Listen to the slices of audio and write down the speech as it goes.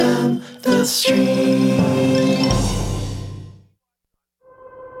the street.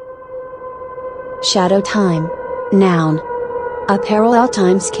 Shadow time. Noun. A parallel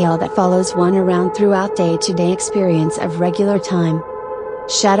time scale that follows one around throughout day-to-day experience of regular time.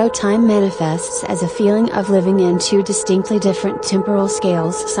 Shadow time manifests as a feeling of living in two distinctly different temporal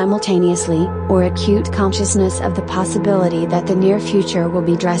scales simultaneously, or acute consciousness of the possibility that the near future will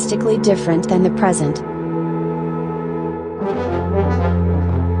be drastically different than the present.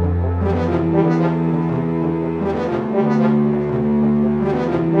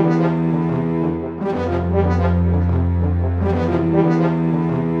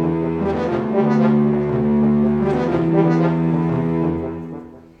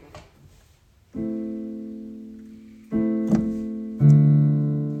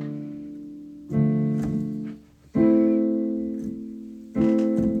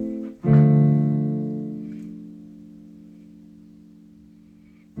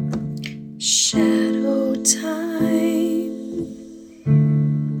 Shadow time.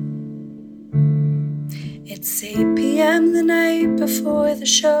 It's 8 p.m. the night before the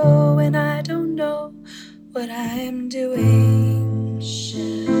show, and I don't know what I am doing.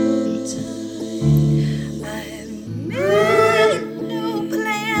 Shadow time. I have made no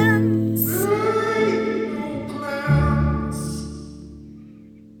plans.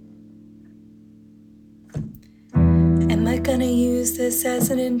 Am I gonna use this as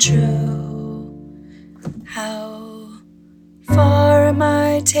an intro? How far am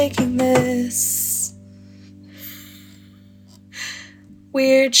I taking this?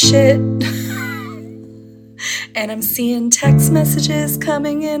 Weird shit. And I'm seeing text messages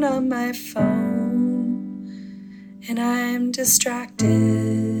coming in on my phone, and I'm distracted.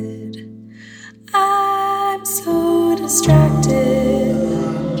 I'm so distracted.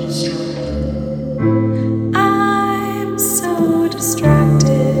 I'm so distracted.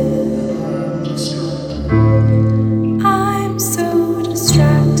 I'm so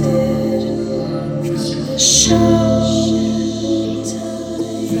distracted from the show,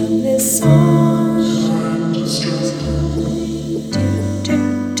 from this song.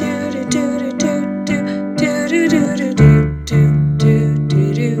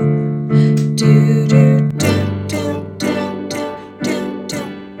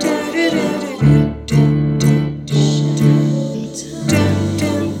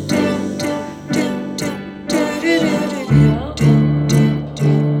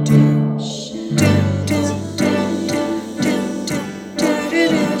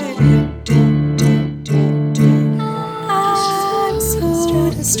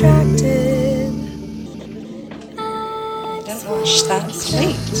 Distracted. Didn't watch that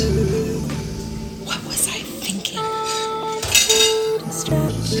plate. What was I thinking?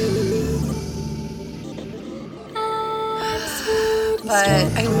 But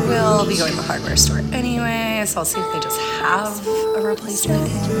I will be going to the hardware store anyway, so I'll see if they just have a replacement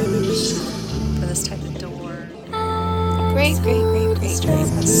hinge for this type of door. Great. I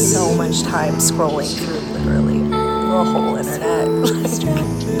spent so much time scrolling through literally the whole internet.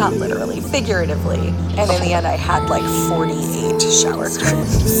 Not literally, figuratively. And in the end, I had like 48 shower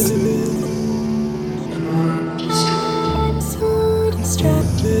curtains. I'm so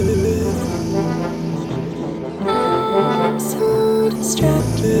distracted. I'm so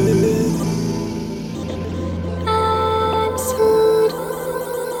distracted.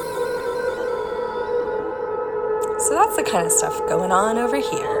 So that's the kind of stuff going on over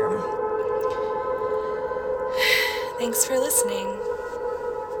here. Thanks for listening.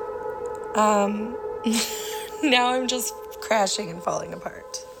 Now I'm just crashing and falling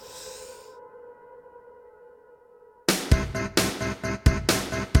apart.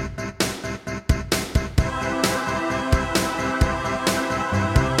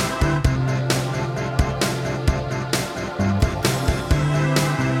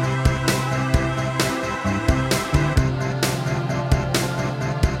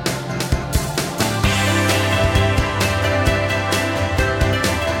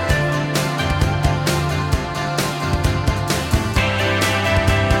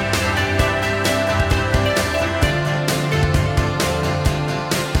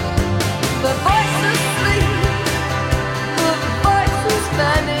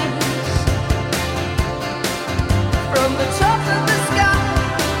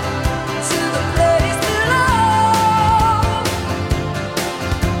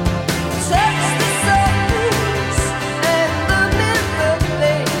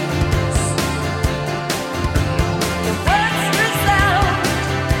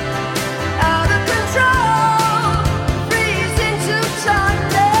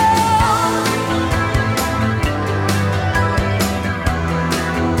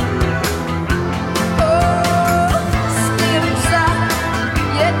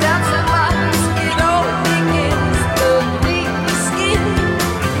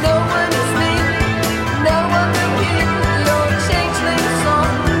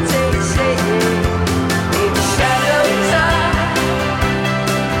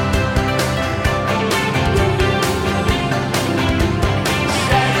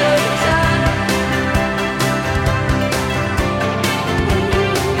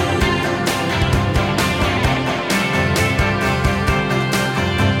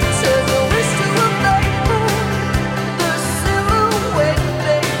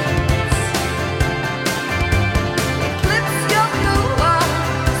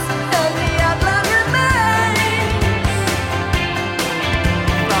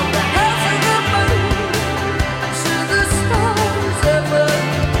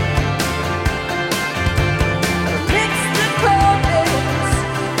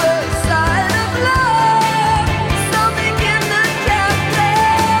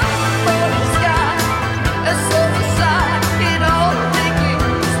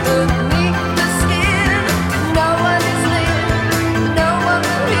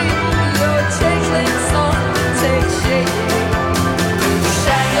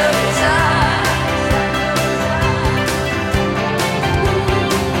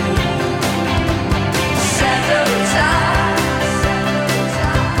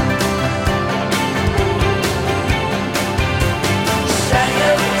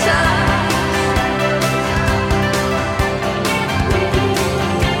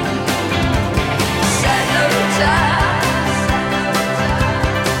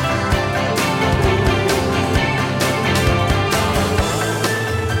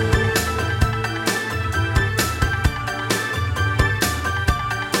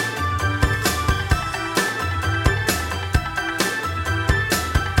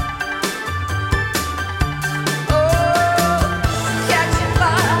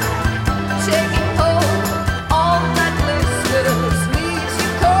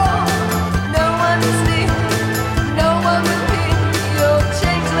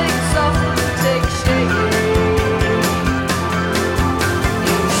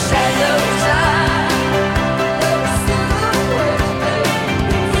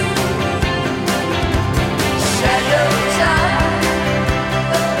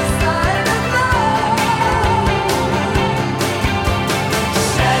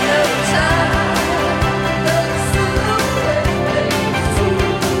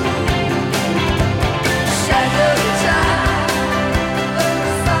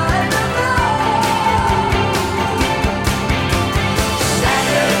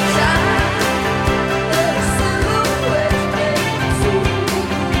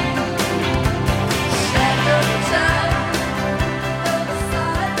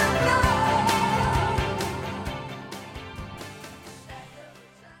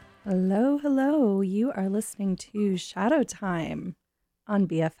 You are listening to Shadow Time on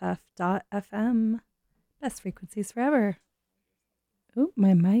BFF.FM. Best frequencies forever. Oh,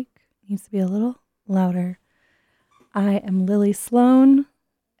 my mic needs to be a little louder. I am Lily Sloan,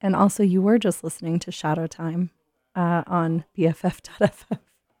 and also you were just listening to Shadow Time on BFF.FM.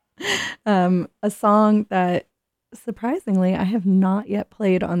 A song that, surprisingly, I have not yet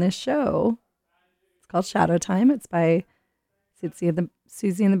played on this show. It's called Shadow Time. It's by Susie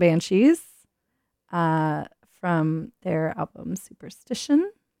and the Banshees from their album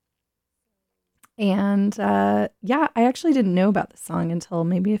Superstition. And I actually didn't know about this song until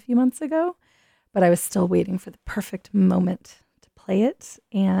maybe a few months ago, but I was still waiting for the perfect moment to play it.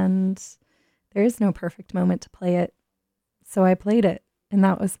 And there is no perfect moment to play it. So I played it, and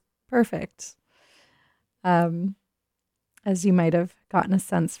that was perfect. As you might have gotten a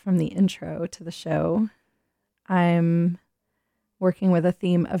sense from the intro to the show, I'm working with a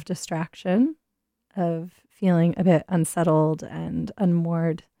theme of distraction, of feeling a bit unsettled and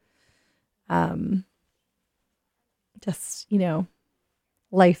unmoored.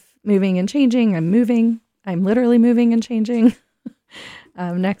 Life moving and changing. I'm literally moving and changing.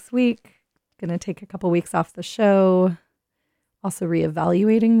 Next week, going to take a couple weeks off the show. Also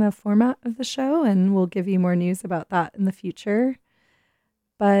reevaluating the format of the show, and we'll give you more news about that in the future.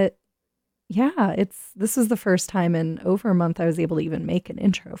 But yeah, this was the first time in over a month I was able to even make an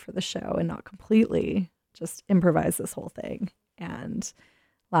intro for the show and not completely just improvise this whole thing. And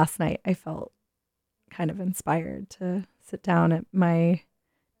last night I felt kind of inspired to sit down at my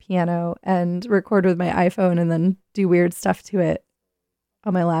piano and record with my iPhone and then do weird stuff to it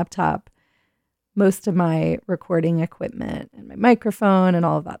on my laptop. Most of my recording equipment and my microphone and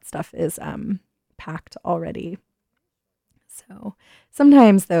all of that stuff is packed already. So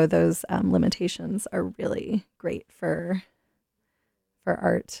sometimes, though, those limitations are really great for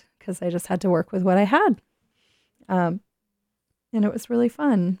art, because I just had to work with what I had. And it was really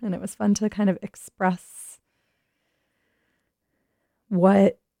fun. And it was fun to kind of express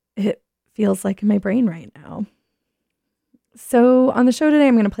what it feels like in my brain right now. So on the show today,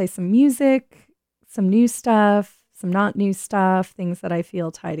 I'm going to play some music, some new stuff, some not new stuff, things that I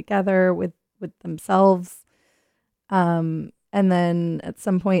feel tie together with themselves. And then at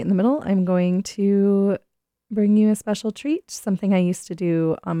some point in the middle, I'm going to bring you a special treat, something I used to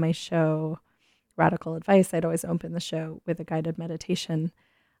do on my show, Radical Advice. I'd always open the show with a guided meditation.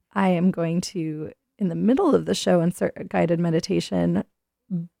 I am going to, in the middle of the show, insert a guided meditation.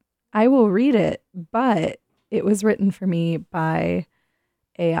 I will read it, but it was written for me by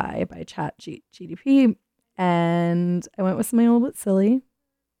AI, by ChatGPT, and I went with something a little bit silly.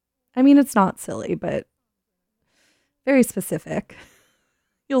 I mean, it's not silly, but very specific.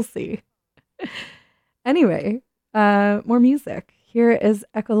 You'll see. Anyway, more music. Here is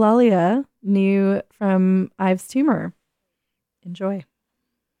Echolalia, new from Ives Tumor. Enjoy.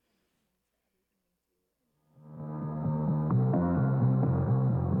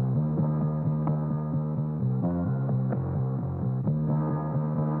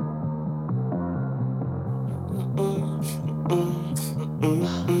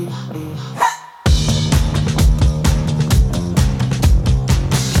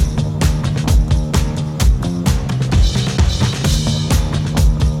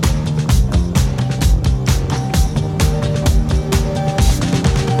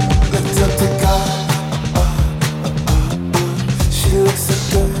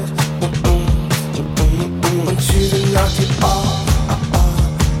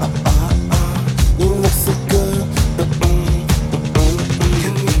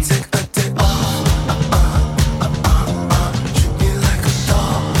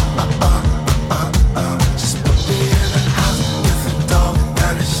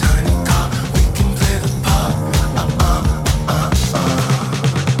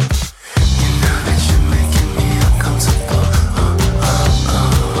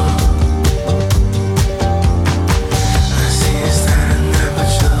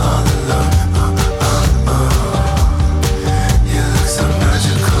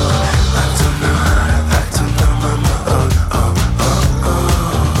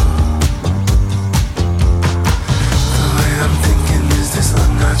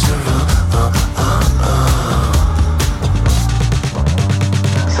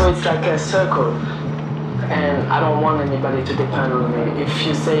 Circle, and I don't want anybody to depend on me. If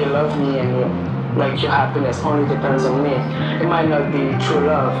you say you love me and your happiness only depends on me, it might not be true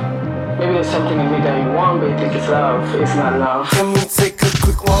love. Maybe there's something in me that you want, but you think it's love. It's not love. Can we take a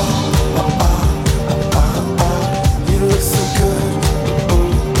quick walk? You look so good.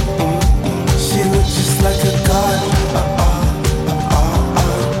 She looks just like a god.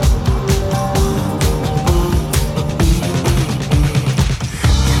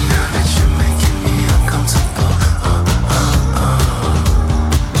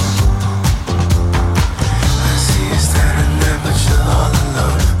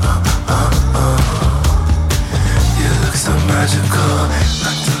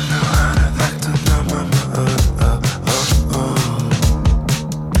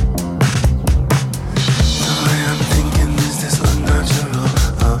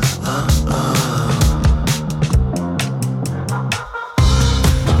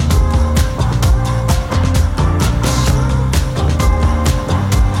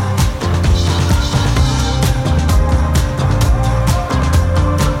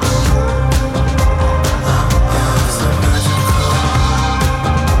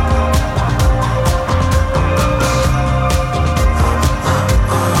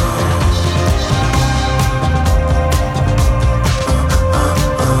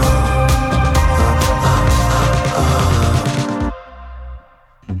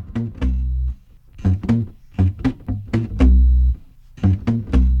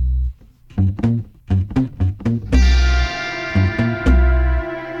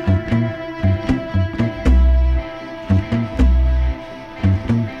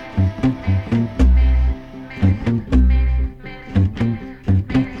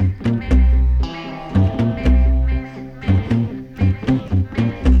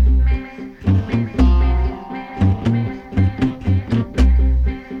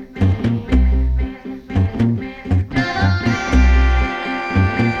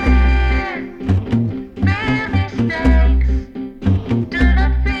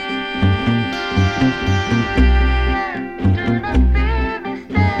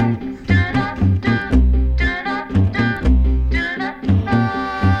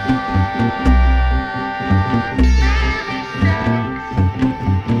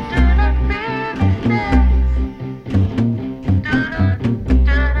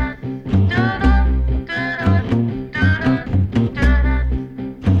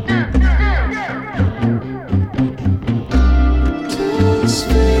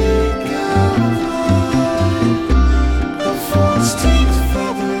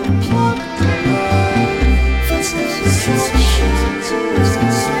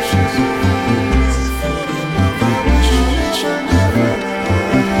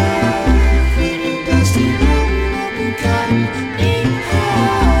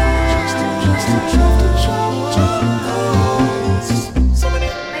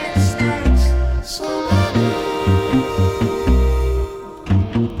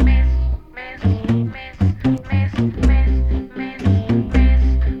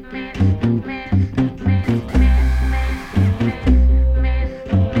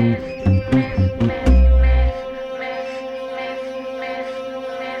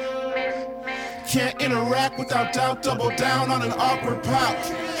 without doubt, double down on an awkward pout.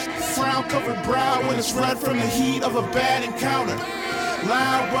 Frown-covered brow when it's red from the heat of a bad encounter.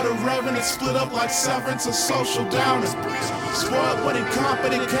 Loud but irreverent, it's split up like severance, a social downer. Spoiled but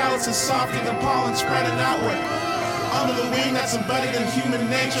incompetent, callous and softer than pollen spreading outward. Under the wing that's embedded in human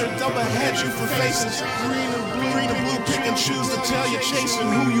nature, double head you for faces. Green and blue, pick and choose the tail you're chasing,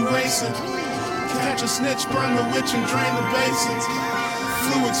 who you racing. Catch a snitch, burn the witch and drain the basins.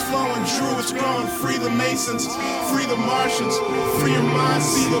 Fluids flowing, druids growing, free the masons, free the Martians, free your mind,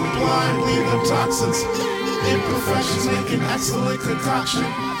 see the blind, bleed the toxins. Imperfections make an excellent concoction.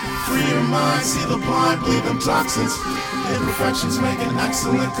 Free your mind, see the blind, bleed them toxins. Imperfections make an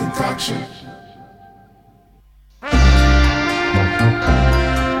excellent concoction.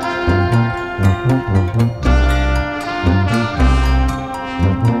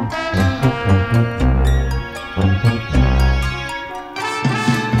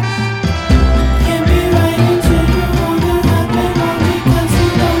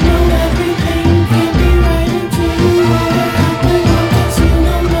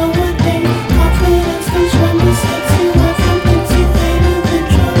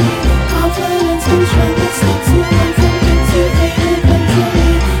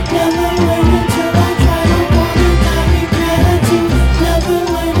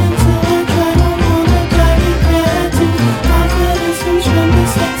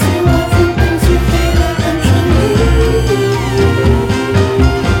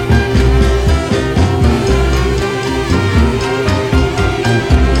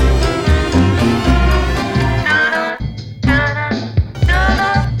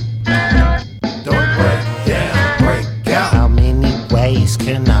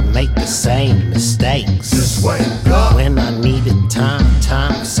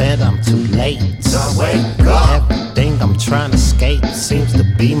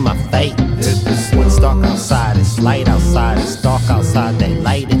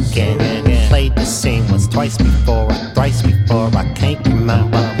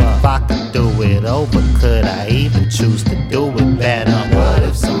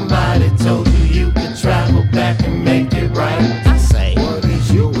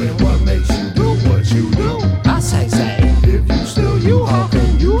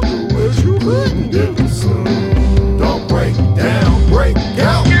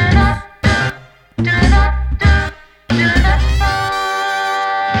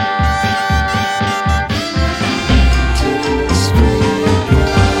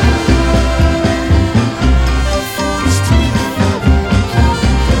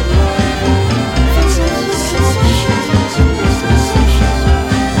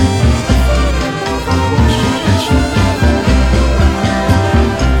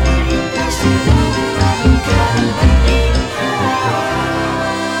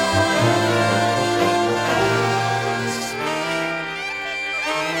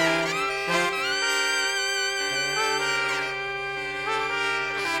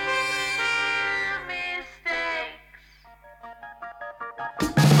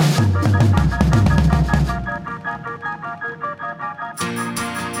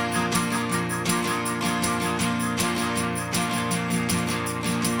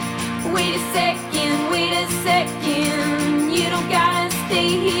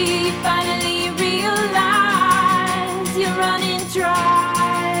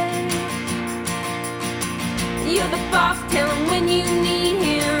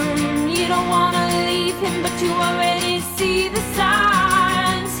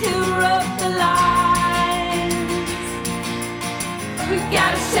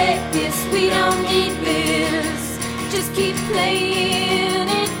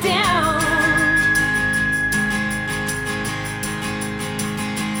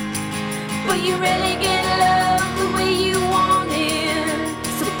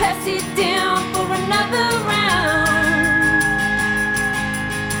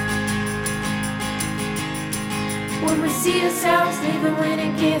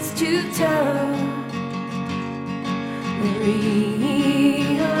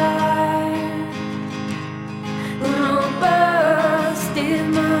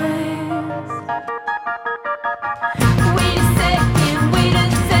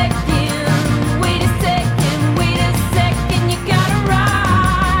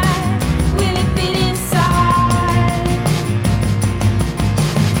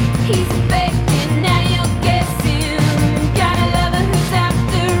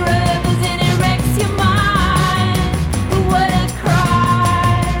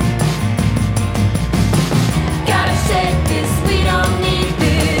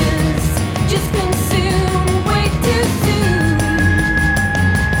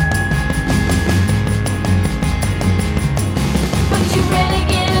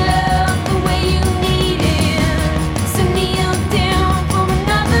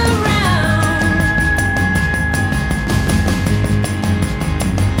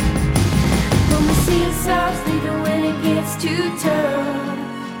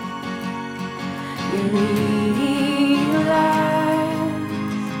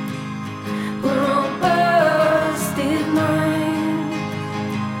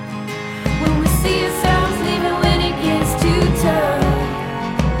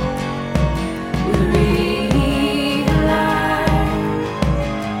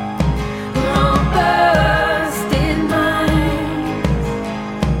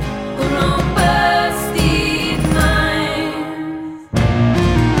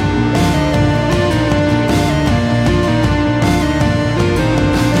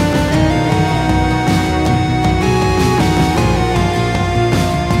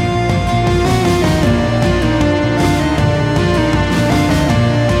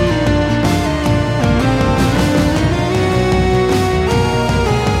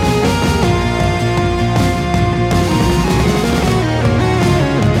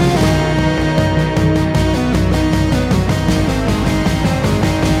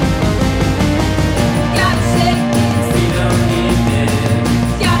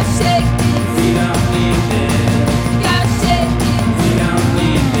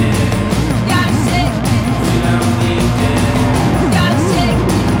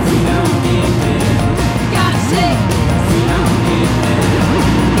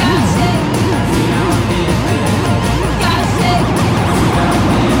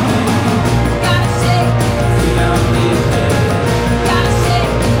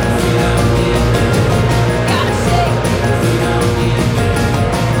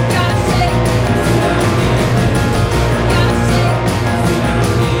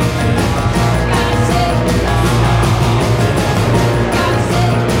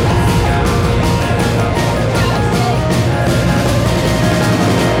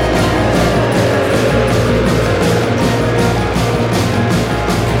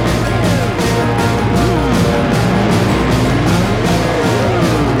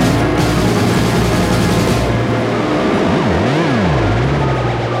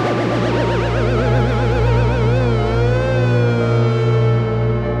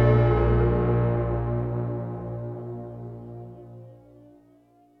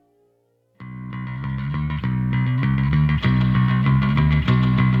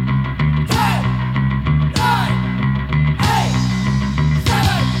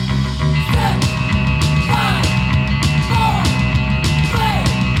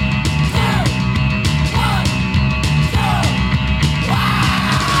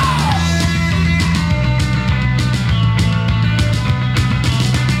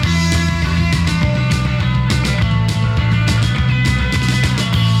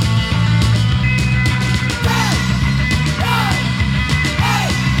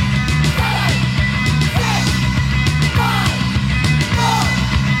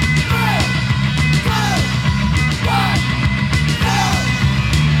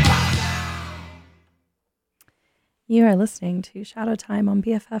 You are listening to Shadow Time on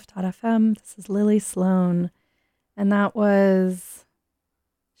BFF.fm. This is Lily Sloan, and that was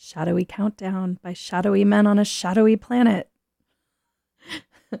Shadowy Countdown by Shadowy Men on a Shadowy Planet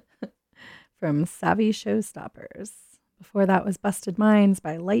from Savvy Showstoppers. Before that was Busted Minds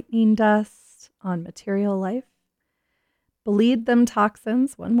by Lightning Dust on Material Life. Bleed Them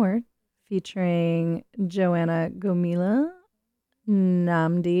Toxins, one word, featuring Joanna Gomila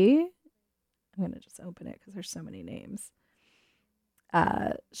Namdi. I'm going to just open it because there's so many names.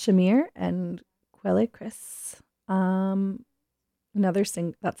 Shamir and Quelle Chris. That's another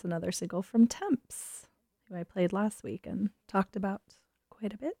single from Temps, who I played last week and talked about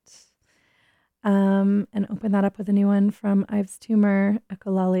quite a bit. And open that up with a new one from Ives Tumor,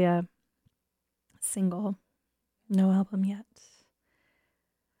 Echolalia single. No album yet.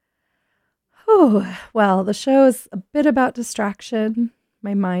 Oh, well, the show is a bit about distraction.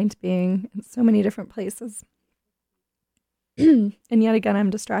 My mind being in so many different places. And yet again,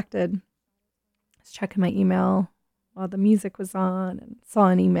 I'm distracted. I was checking my email while the music was on and saw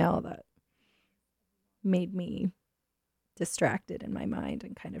an email that made me distracted in my mind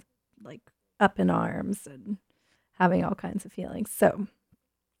and kind of like up in arms and having all kinds of feelings. So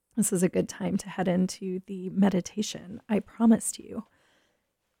this is a good time to head into the meditation I promised you.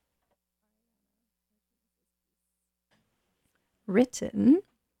 Written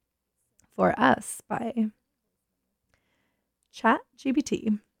for us by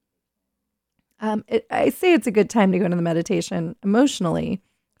ChatGPT. I say it's a good time to go into the meditation emotionally.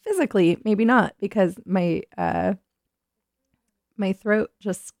 Physically, maybe not, because my throat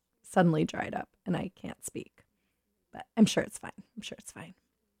just suddenly dried up and I can't speak. But I'm sure it's fine.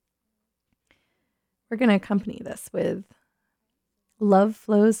 We're going to accompany this with Love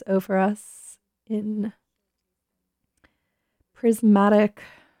Flows Over Us in Prismatic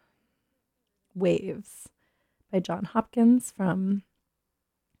Waves by John Hopkins from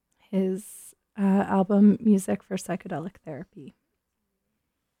his album Music for Psychedelic Therapy.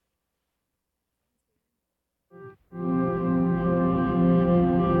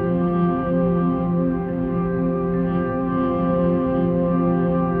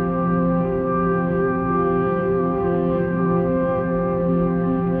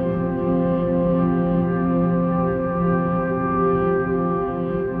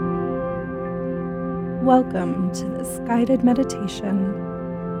 Welcome to this guided meditation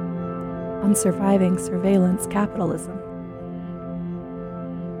on surviving surveillance capitalism.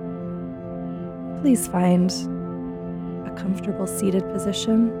 Please find a comfortable seated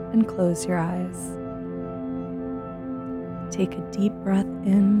position and close your eyes. Take a deep breath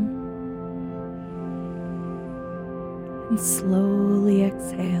in and slowly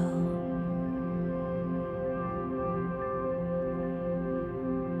exhale.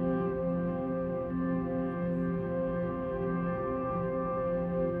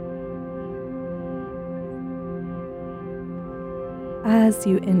 As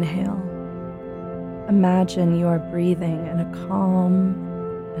you inhale, imagine you are breathing in a calm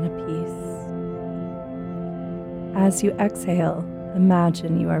and a peace. As you exhale,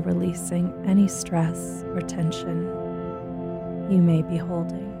 imagine you are releasing any stress or tension you may be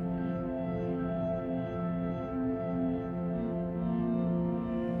holding.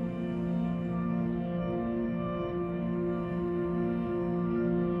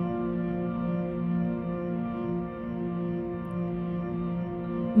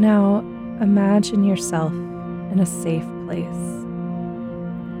 Now, imagine yourself in a safe place,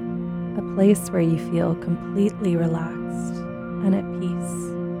 a place where you feel completely relaxed and at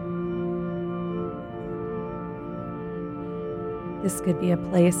peace. This could be a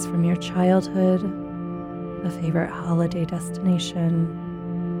place from your childhood, a favorite holiday destination,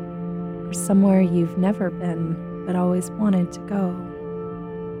 or somewhere you've never been but always wanted to go.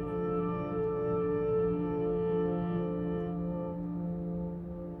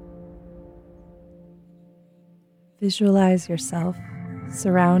 Visualize yourself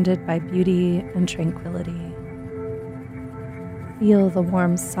surrounded by beauty and tranquility. Feel the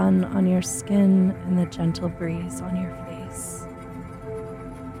warm sun on your skin and the gentle breeze on your face.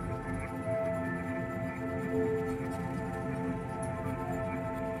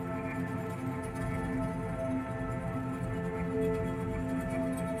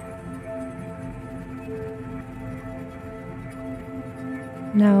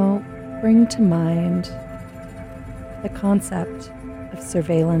 Now, bring to mind the concept of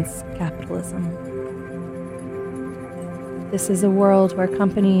surveillance capitalism. This is a world where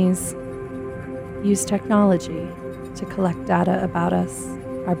companies use technology to collect data about us,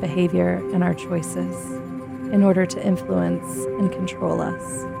 our behavior, and our choices in order to influence and control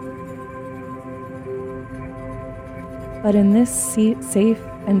us. But in this safe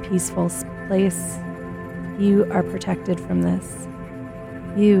and peaceful place, you are protected from this.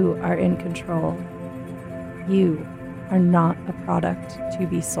 You are in control. You are not a product to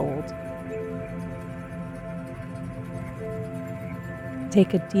be sold.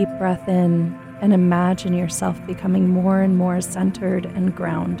 Take a deep breath in and imagine yourself becoming more and more centered and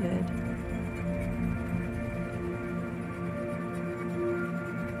grounded.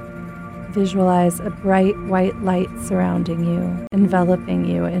 Visualize a bright white light surrounding you, enveloping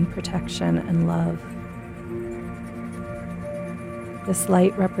you in protection and love. This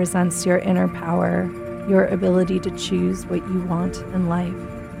light represents your inner power, your ability to choose what you want in life.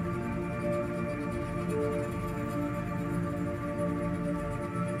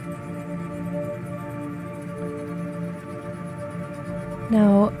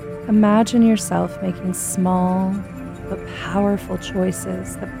 Now, imagine yourself making small but powerful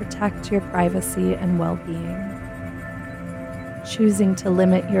choices that protect your privacy and well-being. Choosing to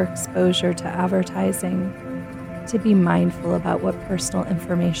limit your exposure to advertising, to be mindful about what personal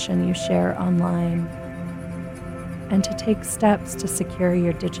information you share online, and to take steps to secure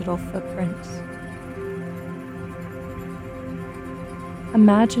your digital footprint.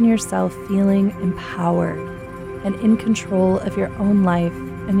 Imagine yourself feeling empowered and in control of your own life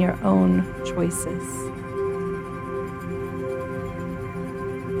and your own choices.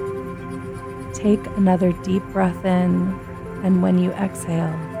 Take another deep breath in, and when you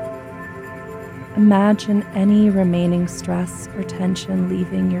exhale, imagine any remaining stress or tension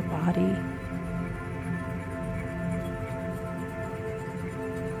leaving your body.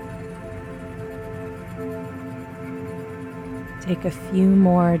 Take a few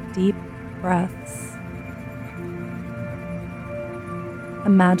more deep breaths,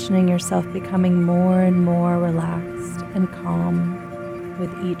 imagining yourself becoming more and more relaxed and calm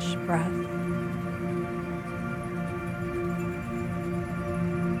with each breath.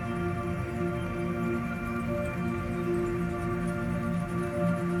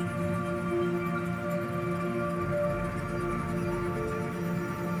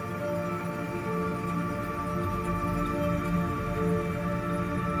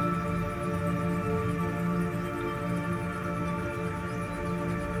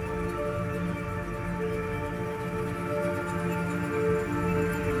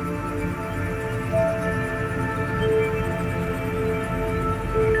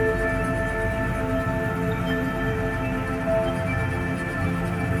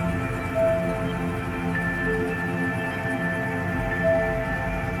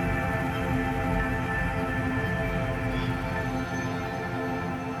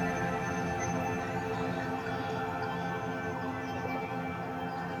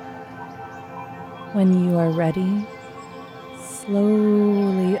 When you are ready,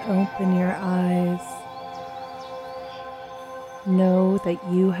 slowly open your eyes. Know that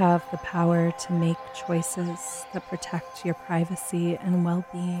you have the power to make choices that protect your privacy and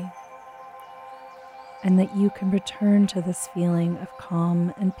well-being, and that you can return to this feeling of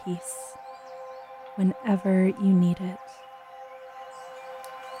calm and peace whenever you need it.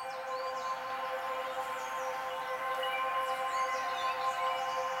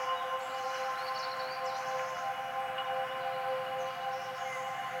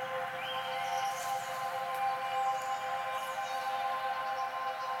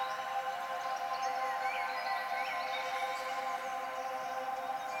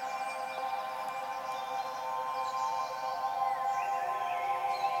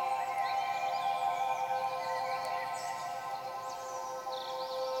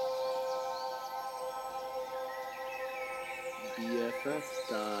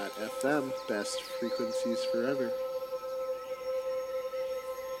 BFF.FM, best frequencies forever.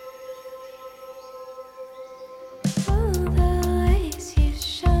 All the lights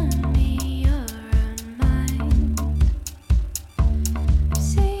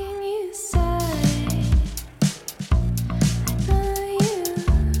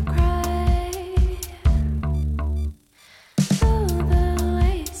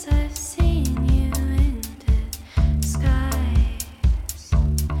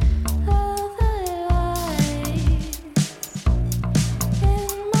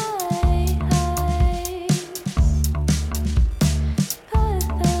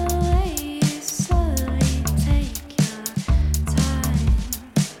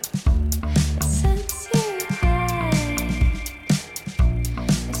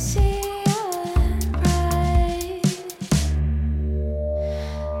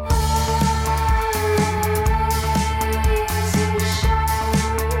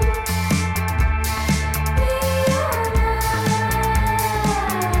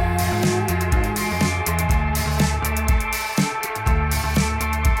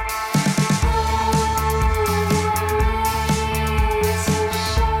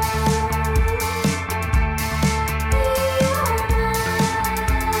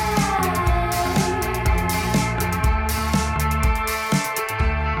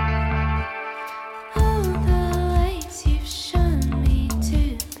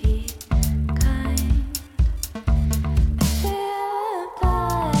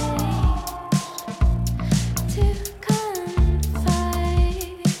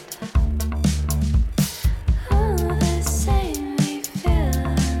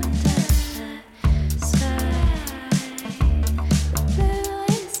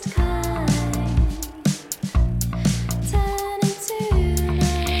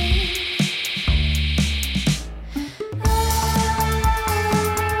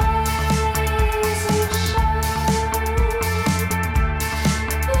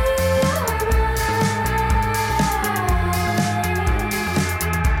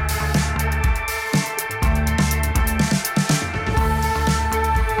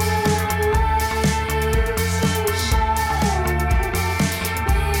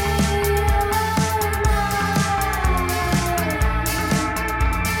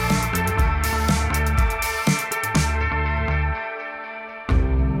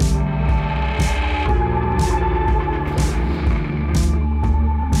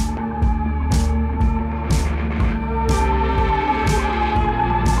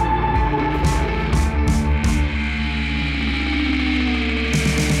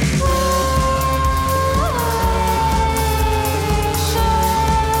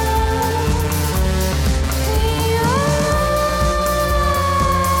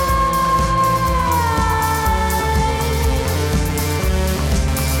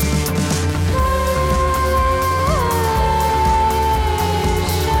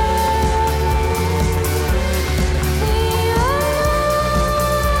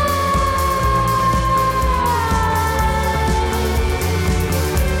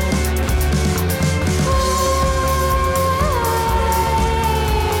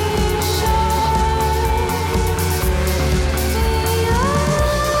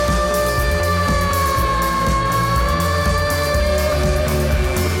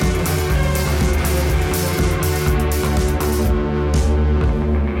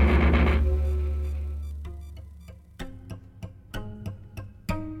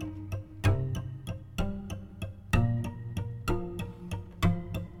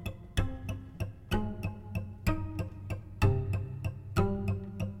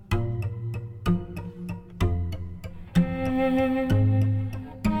And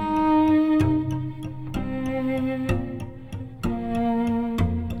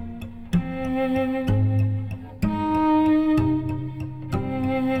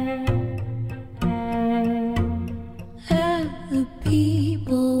the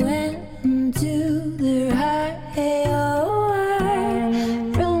people went into their high hour.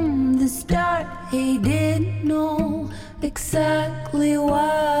 From the start, they didn't know exactly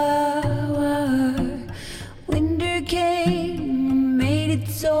why. Winter came and made it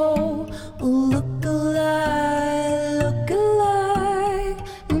so. Look alike.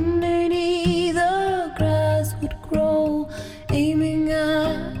 Underneath the grass would grow, aiming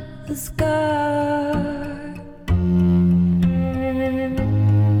at the sky.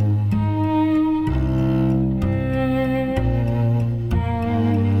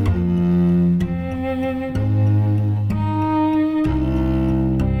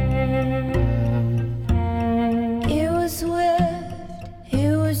 It was swift,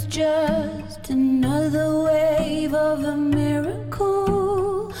 it was just another wave of a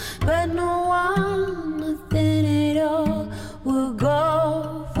miracle. But no one, nothing at all, will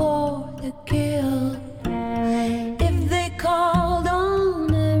go for the kill. If they called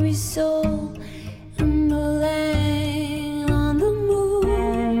on every soul in the land, on the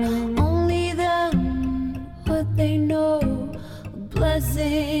moon, only then would they know a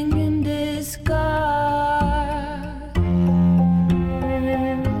blessing in disguise.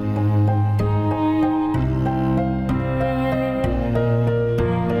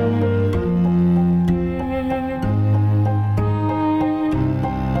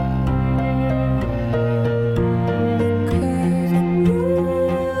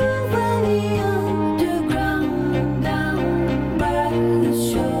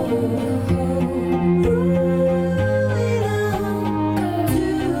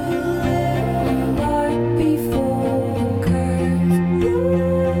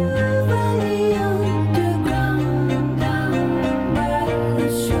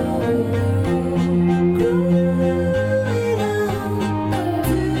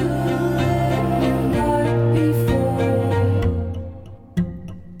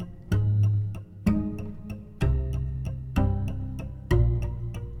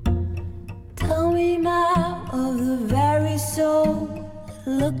 Tell me now of the very soul that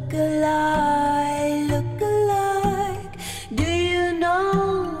look alike, look alike. Do you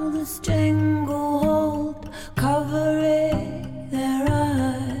know the stranglehold covering their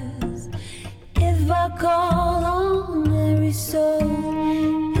eyes? If I call on every soul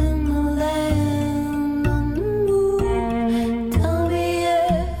in the land, on the moon, tell me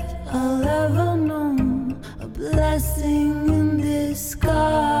if I'll ever know a blessing in disguise.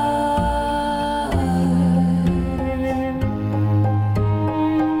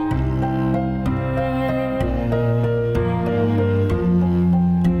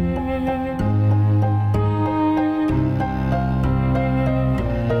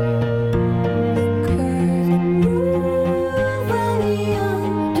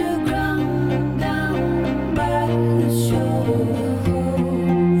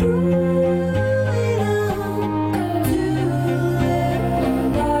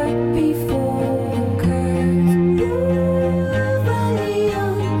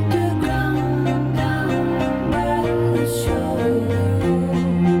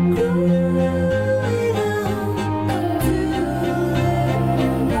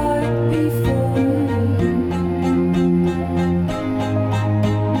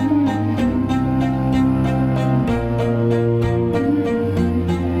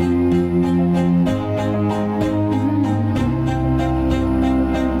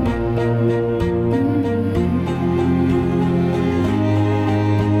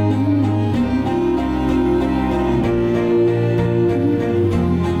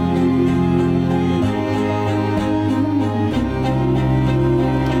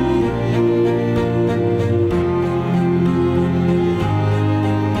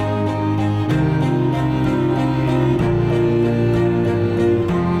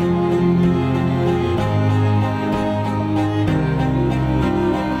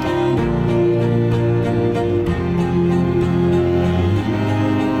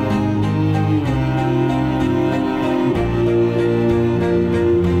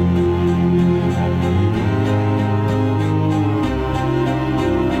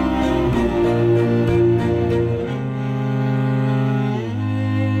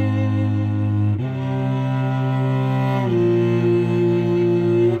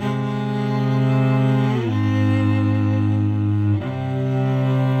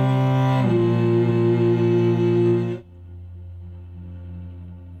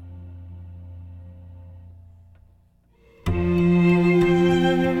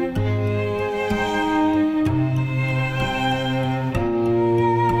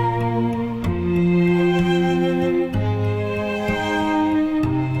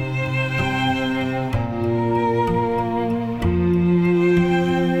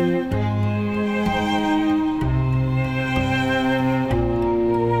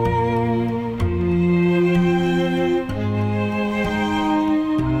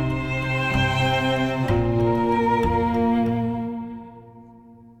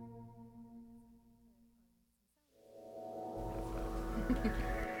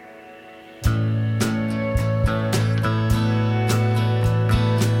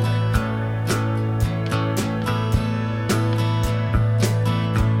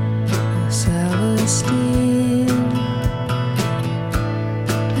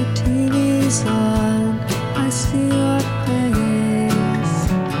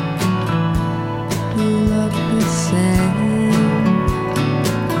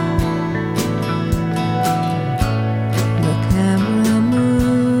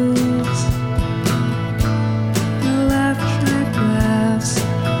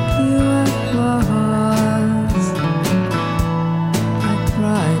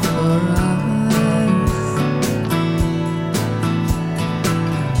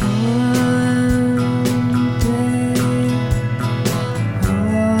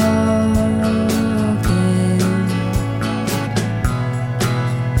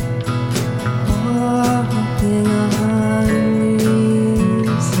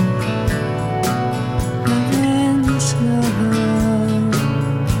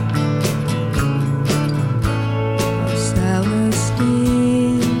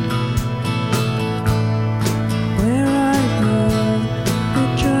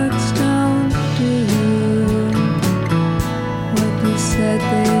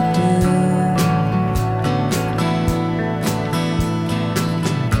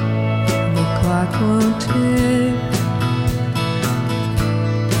 romantic.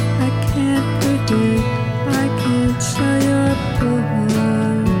 I can't predict, I can't sell your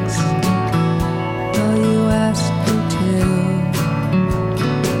books. All you ask and tell.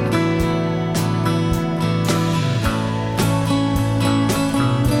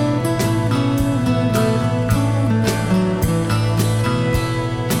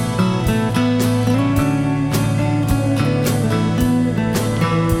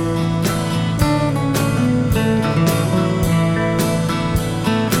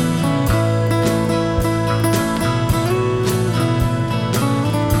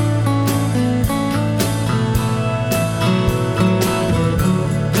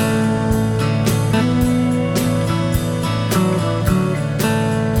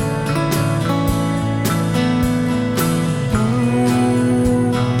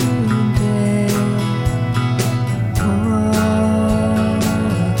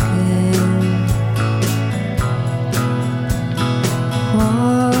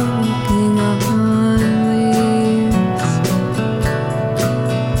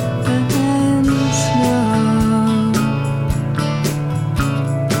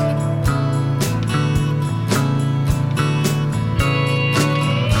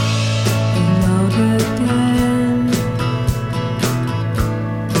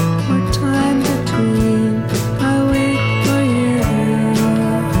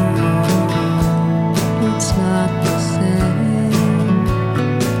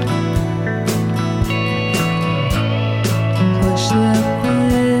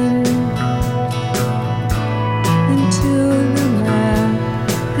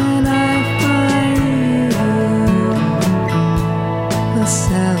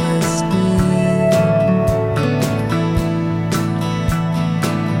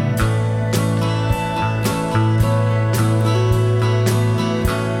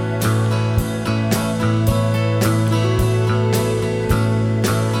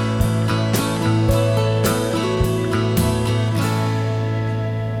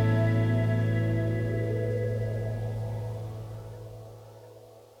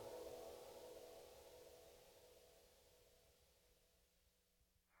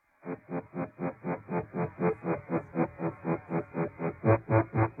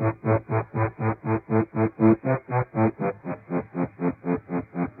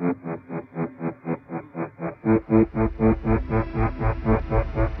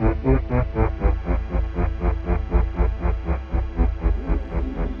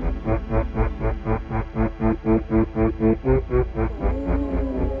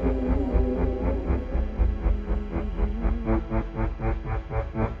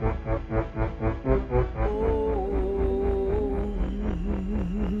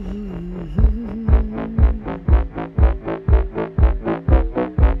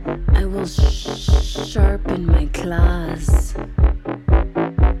 Sharpen my claws,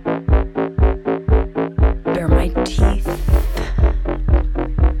 bare my teeth.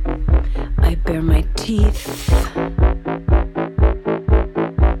 I bare my teeth.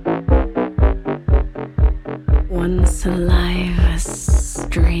 One saliva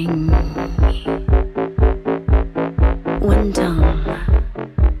string, one tongue.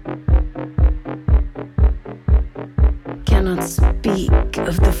 Cannot speak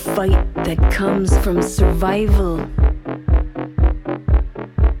of the fight that comes from survival.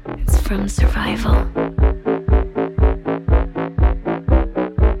 It's from survival.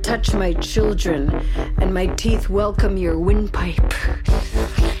 Touch my children, and my teeth welcome your windpipe.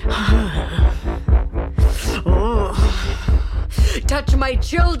 Touch my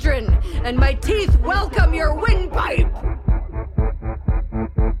children, and my teeth welcome your windpipe.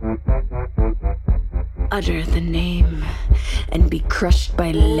 Utter the name and be crushed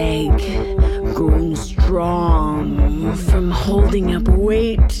by leg, grown strong from holding up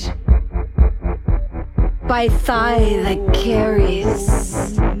weight, by thigh that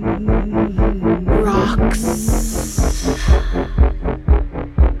carries rocks,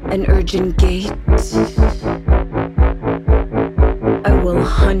 an urgent gait. I will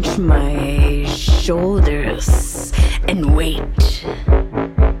hunch my shoulders and wait.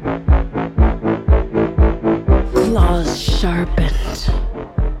 Claws sharpened,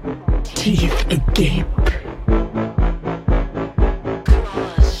 teeth agape.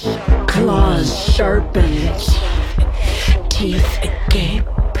 Claws sharpened, teeth agape.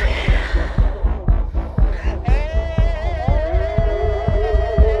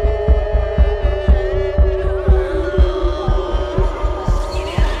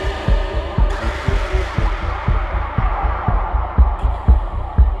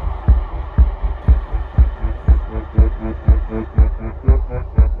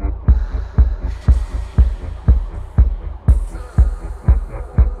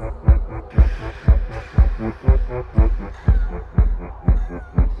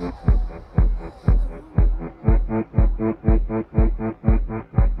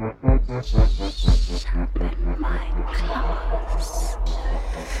 Sharpen my claws.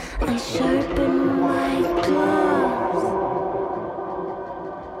 I sharpen my claws.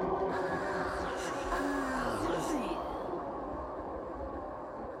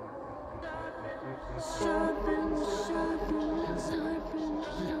 Sharpen, sharpen, sharpen,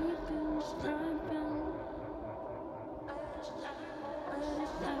 sharpen, sharpen.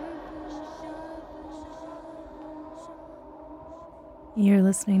 You're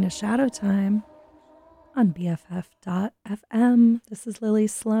listening to Shadow Time on BFF.fm. This is Lily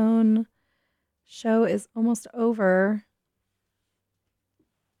Sloan. Show is almost over.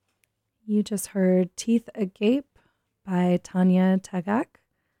 You just heard Teeth Agape by Tanya Tagaq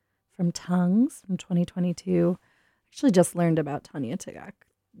from Tongues from 2022. Actually just learned about Tanya Tagaq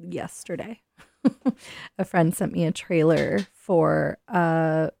yesterday. A friend sent me a trailer for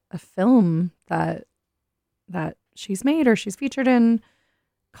a film that she's made or she's featured in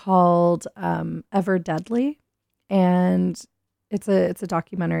called Ever Deadly, and it's a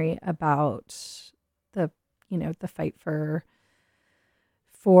documentary about the fight for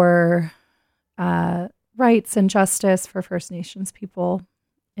rights and justice for First Nations people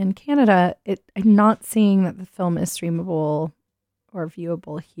in Canada. I'm not seeing that the film is streamable or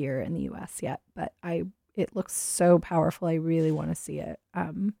viewable here in the US yet, but it looks so powerful. I really want to see it.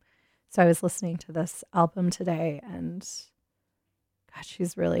 So I was listening to this album today, and God,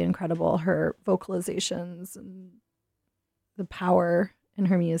 she's really incredible. Her vocalizations and the power in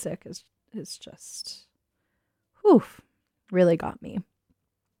her music is just, really got me.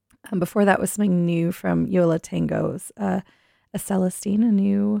 Before that was something new from Yo La Tengo's A Celestine, a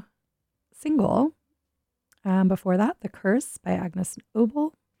new single. Before that, The Curse by Agnes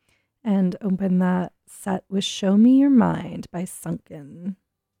Obel. And open that set with Show Me Your Mind by Sunken.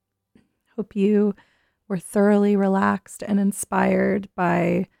 Hope you were thoroughly relaxed and inspired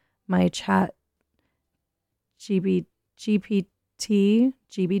by my chat GPT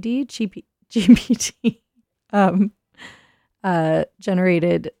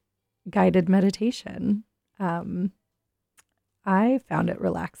generated guided meditation. I found it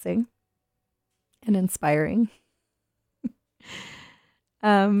relaxing and inspiring.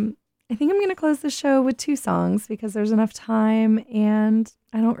 I think I'm going to close the show with 2 songs because there's enough time and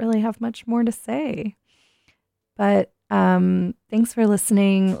I don't really have much more to say. But thanks for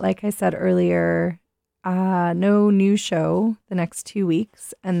listening. Like I said earlier, no new show the next 2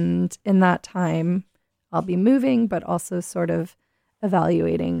 weeks. And in that time, I'll be moving, but also sort of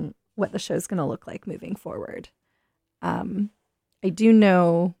evaluating what the show's going to look like moving forward. I do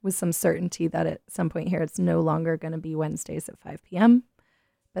know with some certainty that at some point here, it's no longer going to be Wednesdays at 5 p.m.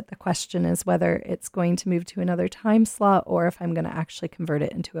 But the question is whether it's going to move to another time slot or if I'm going to actually convert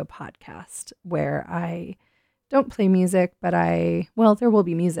it into a podcast where I don't play music, but there will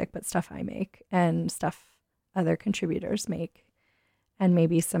be music, but stuff I make and stuff other contributors make, and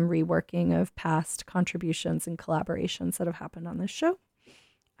maybe some reworking of past contributions and collaborations that have happened on this show.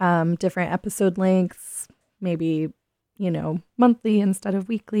 Different episode lengths, maybe, monthly instead of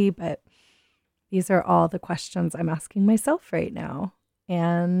weekly, but these are all the questions I'm asking myself right now.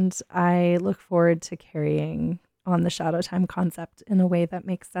 And I look forward to carrying on the Shadow Time concept in a way that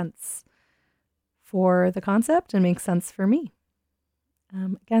makes sense for the concept and makes sense for me.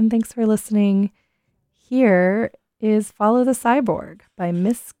 Again, thanks for listening. Here is Follow the Cyborg by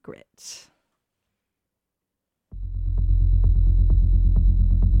Miss Grit.